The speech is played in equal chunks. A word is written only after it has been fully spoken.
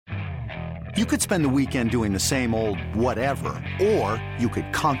You could spend the weekend doing the same old whatever, or you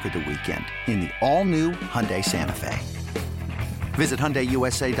could conquer the weekend in the all-new Hyundai Santa Fe. Visit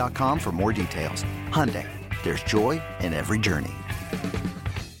HyundaiUSA.com for more details. Hyundai, there's joy in every journey.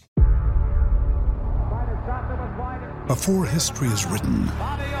 Before history is written,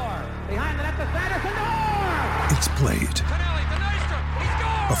 it's played.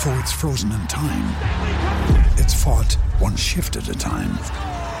 Before it's frozen in time, it's fought one shift at a time.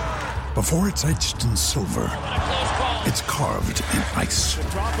 Before it's etched in silver, it's carved in ice.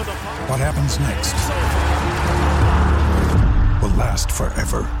 What happens next will last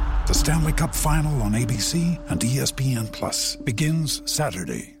forever. The Stanley Cup Final on ABC and ESPN Plus begins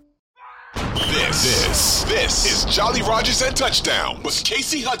Saturday. This is Jolly Rogers and Touchdown with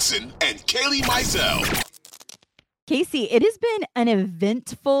Kasey Hudson and Kailey Mizell. Kasey, it has been an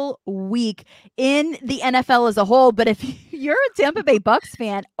eventful week in the NFL as a whole, but if you're a Tampa Bay Bucs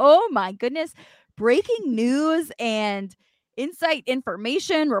fan, oh my goodness, breaking news and insight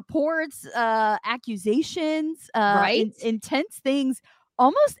information, reports, accusations, intense things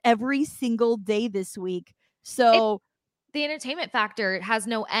almost every single day this week. So the entertainment factor has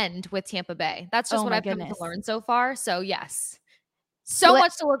no end with Tampa Bay. That's just what I've come to learn so far. So yes,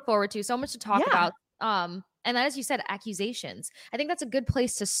 much to look forward to, so much to talk about. And then, as you said, accusations. I think that's a good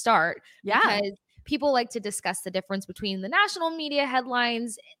place to start because people like to discuss the difference between the national media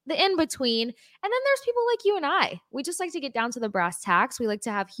headlines, the in-between, and then there's people like you and I. We just like to get down to the brass tacks. We like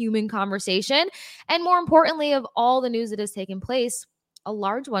to have human conversation. And more importantly, of all the news that has taken place, a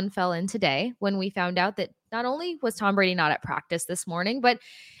large one fell in today when we found out that not only was Tom Brady not at practice this morning, but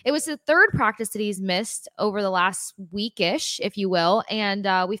it was the third practice that he's missed over the last weekish, if you will. And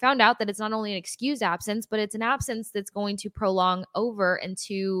we found out that it's not only an excused absence, but it's an absence that's going to prolong over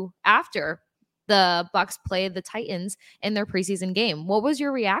into after the Bucs play the Titans in their preseason game. What was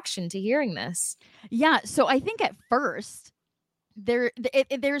your reaction to hearing this? Yeah, so I think at first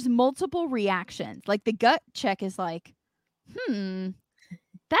there's multiple reactions. Like the gut check is like,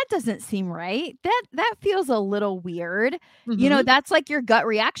 that doesn't seem right. That feels a little weird. Mm-hmm. You know, that's like your gut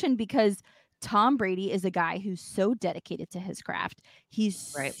reaction because Tom Brady is a guy who's so dedicated to his craft.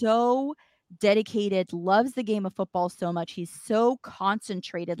 He's so dedicated, loves the game of football so much. He's so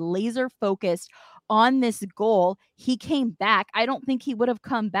concentrated, laser focused on this goal. He came back. I don't think he would have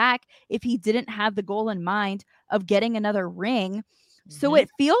come back if he didn't have the goal in mind of getting another ring. Mm-hmm. So it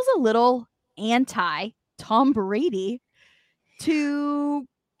feels a little anti Tom Brady to,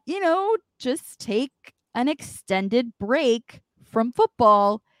 just take an extended break from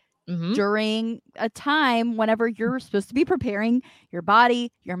football during a time whenever you're supposed to be preparing your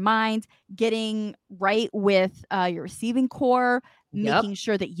body, your mind, getting right with your receiving core, making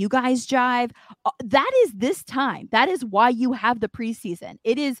sure that you guys jive. That is this time. That is why you have the preseason.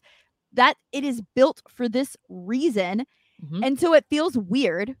 It is built for this reason. Mm-hmm. And so it feels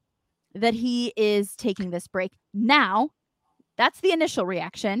weird that he is taking this break now. That's the initial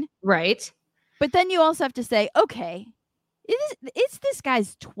reaction. Right. But then you also have to say, okay, it's this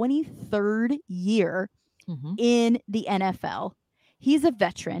guy's 23rd year in the NFL. He's a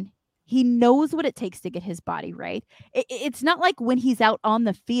veteran. He knows what it takes to get his body right. It's not like when he's out on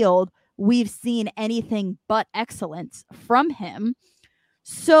the field, we've seen anything but excellence from him.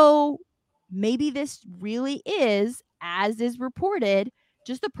 So maybe this really is, as is reported,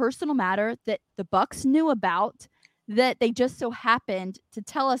 just a personal matter that the Bucs knew about, that they just so happened to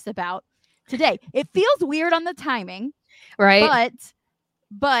tell us about today. It feels weird on the timing, right?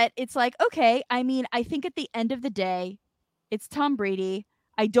 But it's like, okay, I mean, I think at the end of the day, it's Tom Brady.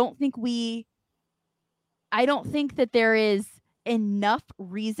 I don't think that there is enough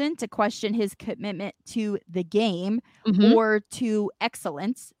reason to question his commitment to the game or to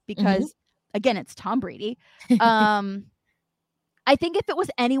excellence because, again, it's Tom Brady. I think if it was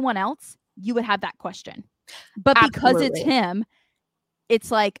anyone else, you would have that question. But because it's him, it's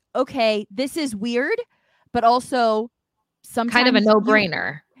like, okay, this is weird, but also sometimes kind of a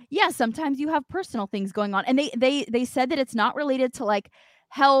no-brainer. Sometimes you have personal things going on. And they said that it's not related to like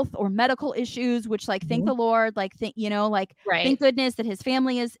health or medical issues, which like, thank the Lord, like, thank goodness that his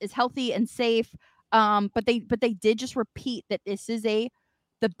family is healthy and safe. But they did just repeat that this is the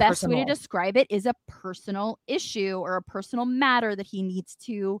best way to describe it is a personal issue or a personal matter that he needs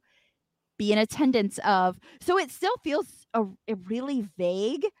to be in attendance of. So it still feels really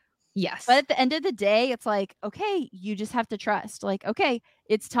vague. Yes. But at the end of the day, it's like, okay, you just have to trust. Like, okay,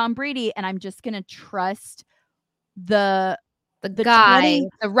 it's Tom Brady, and I'm just going to trust the guy,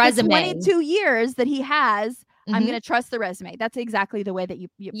 the resume. The 22 years that he has, I'm going to trust the resume. That's exactly the way that you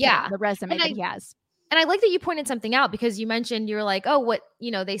the resume that he has. And I like that you pointed something out, because you mentioned, you're like, oh, what,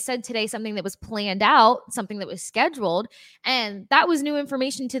 they said today something that was planned out, something that was scheduled. And that was new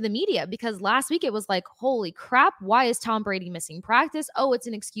information to the media, because last week it was like, holy crap, why is Tom Brady missing practice? Oh, it's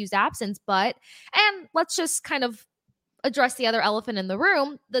an excused absence. And let's just kind of address the other elephant in the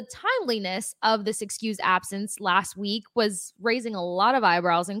room. The timeliness of this excused absence last week was raising a lot of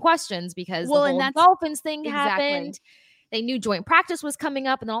eyebrows and questions, because the whole Dolphins thing happened. They knew joint practice was coming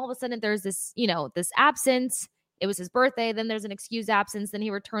up, and then all of a sudden there's this, this absence. It was his birthday. Then there's an excused absence. Then he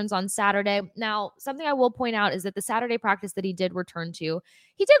returns on Saturday. Now, something I will point out is that the Saturday practice that he did return to,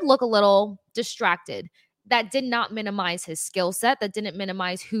 he did look a little distracted. That did not minimize his skill set. That didn't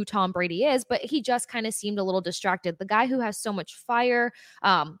minimize who Tom Brady is, but he just kind of seemed a little distracted. The guy who has so much fire,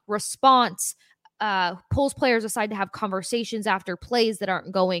 response, pulls players aside to have conversations after plays that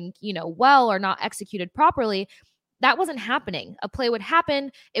aren't going, well, or not executed properly. That wasn't happening. A play would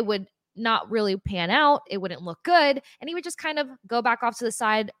happen. It would not really pan out. It wouldn't look good. And he would just kind of go back off to the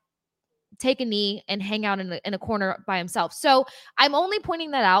side, take a knee, and hang out in a corner by himself. So I'm only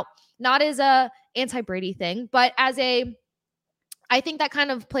pointing that out, not as a anti-Brady thing, but I think that kind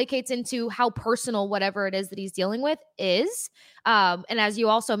of placates into how personal whatever it is that he's dealing with is. And as you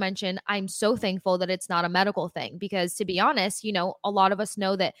also mentioned, I'm so thankful that it's not a medical thing, because to be honest, a lot of us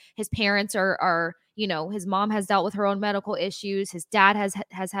know that his parents are his mom has dealt with her own medical issues. His dad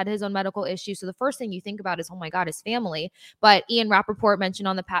has had his own medical issues. So the first thing you think about is, oh my God, his family. But Ian Rappaport mentioned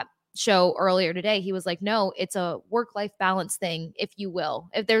on the Pat show earlier today, he was like, no, it's a work-life balance thing, if you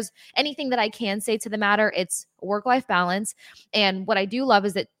will. If there's anything that I can say to the matter, it's work-life balance. And what I do love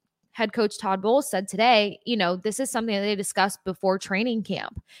is that head coach Todd Bowles said today, this is something that they discussed before training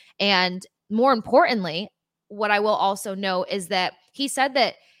camp. And more importantly, what I will also know is that he said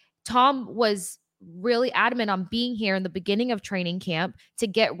that Tom was really adamant on being here in the beginning of training camp to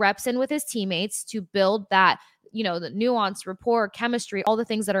get reps in with his teammates, to build that, the nuance, rapport, chemistry, all the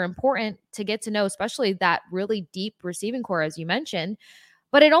things that are important to get to know, especially that really deep receiving core, as you mentioned.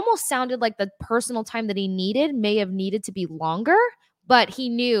 But it almost sounded like the personal time that he needed may have needed to be longer, but he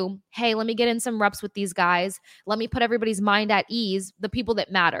knew, hey, let me get in some reps with these guys. Let me put everybody's mind at ease, the people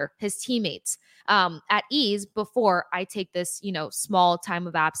that matter, his teammates, at ease before I take this, small time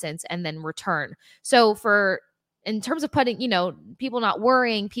of absence and then return. So in terms of putting, people not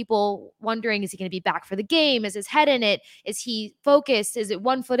worrying, people wondering, is he going to be back for the game? Is his head in it? Is he focused? Is it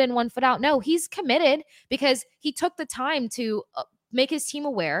 1 foot in, 1 foot out? No, he's committed, because he took the time to make his team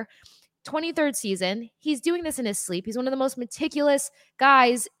aware. 23rd season, he's doing this in his sleep. He's one of the most meticulous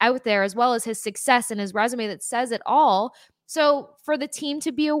guys out there, as well as his success and his resume that says it all. So for the team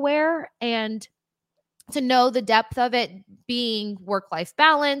to be aware and to know the depth of it being work-life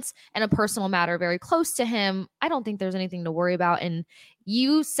balance and a personal matter very close to him, I don't think there's anything to worry about. And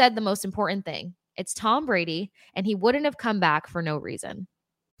you said the most important thing. It's Tom Brady, and he wouldn't have come back for no reason.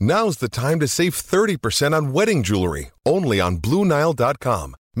 Now's the time to save 30% on wedding jewelry, only on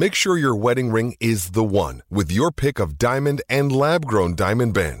BlueNile.com. Make sure your wedding ring is the one, with your pick of diamond and lab-grown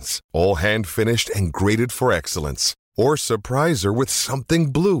diamond bands, all hand-finished and graded for excellence. Or surprise her with something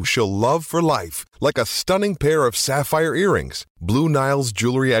blue she'll love for life, like a stunning pair of sapphire earrings. Blue Nile's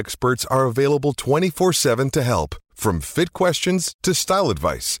jewelry experts are available 24/7 to help, from fit questions to style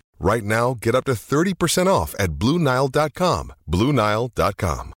advice. Right now, get up to 30% off at BlueNile.com.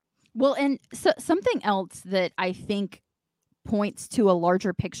 BlueNile.com. Well, and so something else that I think points to a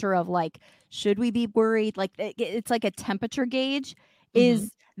larger picture of, like, should we be worried? Like, it's like a temperature gauge,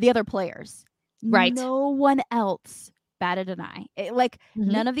 is the other players. Right. No one else batted an eye.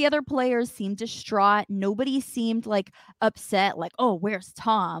 None of the other players seemed distraught. Nobody seemed like upset, like, oh, where's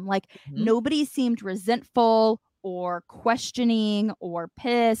Tom? Like, nobody seemed resentful or questioning or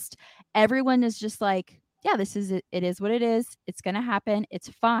pissed. Everyone is just like, yeah, this is it. It is what it is. It's going to happen. It's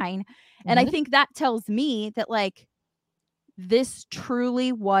fine. And I think that tells me that, like, this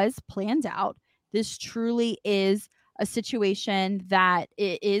truly was planned out. This truly is a situation that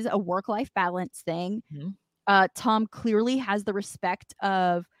it is a work-life balance thing. Tom clearly has the respect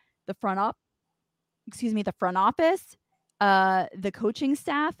of the front office, the coaching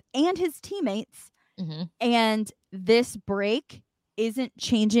staff, and his teammates. And this break isn't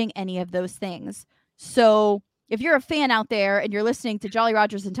changing any of those things. So if you're a fan out there and you're listening to Jolly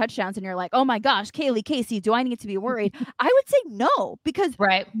Rogers and Touchdowns and you're like, oh my gosh, Kailey, Kasey, do I need to be worried? I would say no, because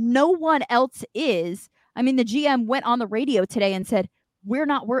no one else is. I mean, the GM went on the radio today and said,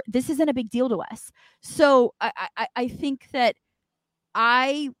 this isn't a big deal to us. So I think that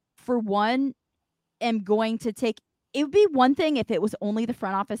I, for one, am going to take, it would be one thing if it was only the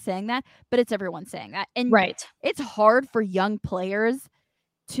front office saying that, but it's everyone saying that. And it's hard for young players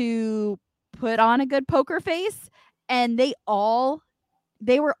to put on a good poker face, and they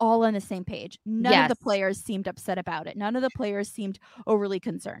were all on the same page. None of the players seemed upset about it. None of the players seemed overly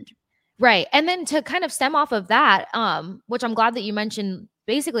concerned. Right. And then to kind of stem off of that, which I'm glad that you mentioned,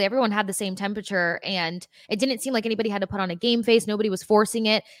 basically everyone had the same temperature and it didn't seem like anybody had to put on a game face. Nobody was forcing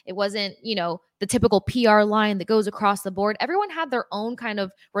it. It wasn't, the typical PR line that goes across the board. Everyone had their own kind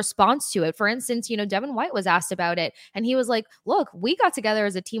of response to it. For instance, Devin White was asked about it and he was like, look, we got together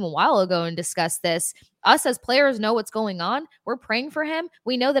as a team a while ago and discussed this. Us as players know what's going on. We're praying for him.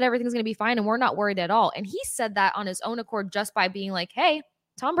 We know that everything's going to be fine and we're not worried at all. And he said that on his own accord just by being like, hey,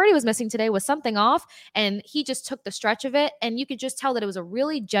 Tom Brady was missing today with something off, and he just took the stretch of it, and you could just tell that it was a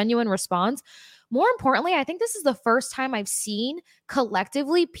really genuine response. More importantly, I think this is the first time I've seen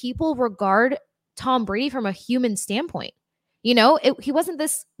collectively people regard Tom Brady from a human standpoint. He wasn't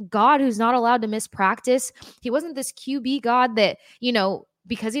this God who's not allowed to miss practice. He wasn't this QB God that,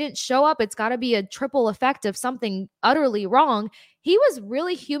 because he didn't show up, it's got to be a triple effect of something utterly wrong. He was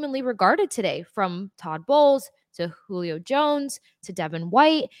really humanly regarded today, from Todd Bowles to Julio Jones to Devin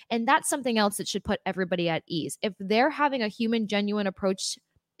White. And that's something else that should put everybody at ease. If they're having a human, genuine approach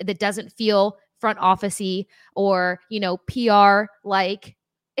that doesn't feel front office-y or, PR like,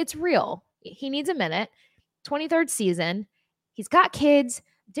 it's real. He needs a minute. 23rd season. He's got kids,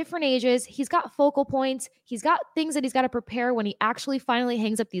 different ages. He's got focal points. He's got things that he's got to prepare when he actually finally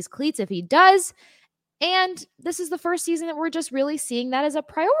hangs up these cleats, if he does. And this is the first season that we're just really seeing that as a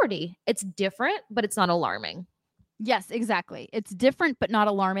priority. It's different, but it's not alarming. Yes, exactly. It's different, but not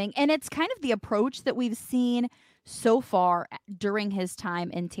alarming. And it's kind of the approach that we've seen so far during his time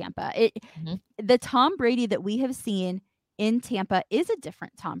in Tampa. The Tom Brady that we have seen in Tampa is a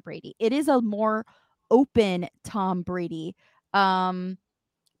different Tom Brady. It is a more open Tom Brady. But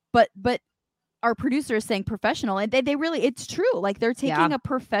our producer is saying professional, and they really, it's true. Like, they're taking a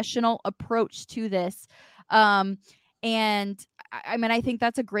professional approach to this. And I mean, I think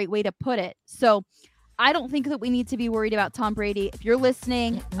that's a great way to put it. So I don't think that we need to be worried about Tom Brady. If you're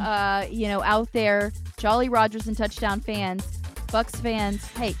listening, out there, Jolly Rogers and touchdown fans, Bucs fans,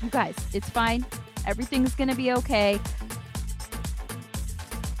 hey, you guys, it's fine. Everything's going to be okay.